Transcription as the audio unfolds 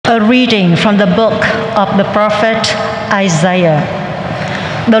A reading from the book of the prophet Isaiah.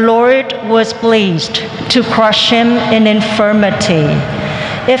 The Lord was pleased to crush him in infirmity.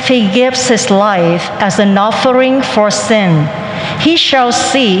 If he gives his life as an offering for sin, he shall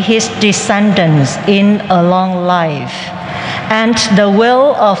see his descendants in a long life, and the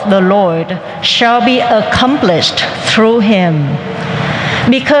will of the Lord shall be accomplished through him.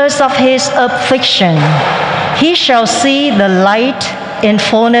 Because of his affliction, he shall see the light in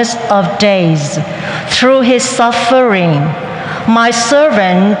fullness of days. Through his suffering, my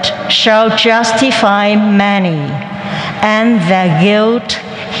servant shall justify many, and their guilt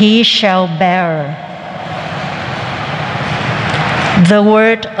he shall bear. The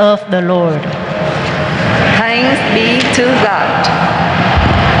word of the Lord. Thanks be to God.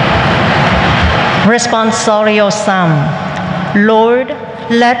 Responsorial Psalm. Lord,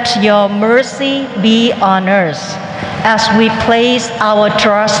 let your mercy be on us as we place our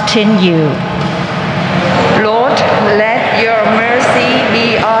trust in you. Lord, let your mercy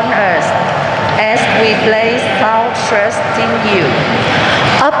be on us as we place our trust in you.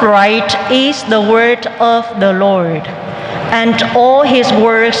 Upright is the word of the Lord, and all his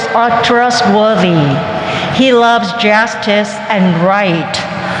works are trustworthy. He loves justice and right.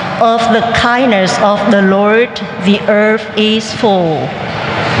 Of the kindness of the Lord, the earth is full.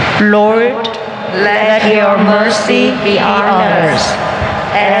 Lord, let your mercy be on us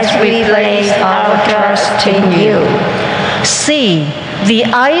as we place our trust in you. See, the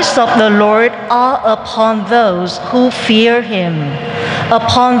eyes of the Lord are upon those who fear him,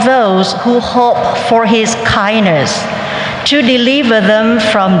 upon those who hope for his kindness, to deliver them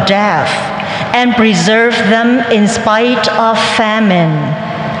from death and preserve them in spite of famine.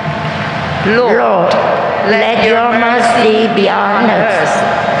 Lord, let your mercy be on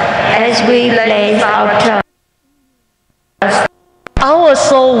us as we place our trust. Our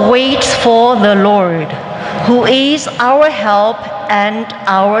soul waits for the Lord, who is our help and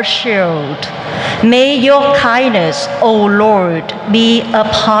our shield. May your kindness, O Lord, be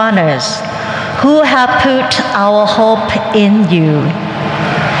upon us, who have put our hope in you.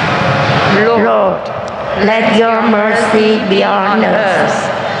 Lord, let your mercy be on us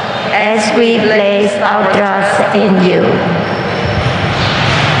as we place our trust in you.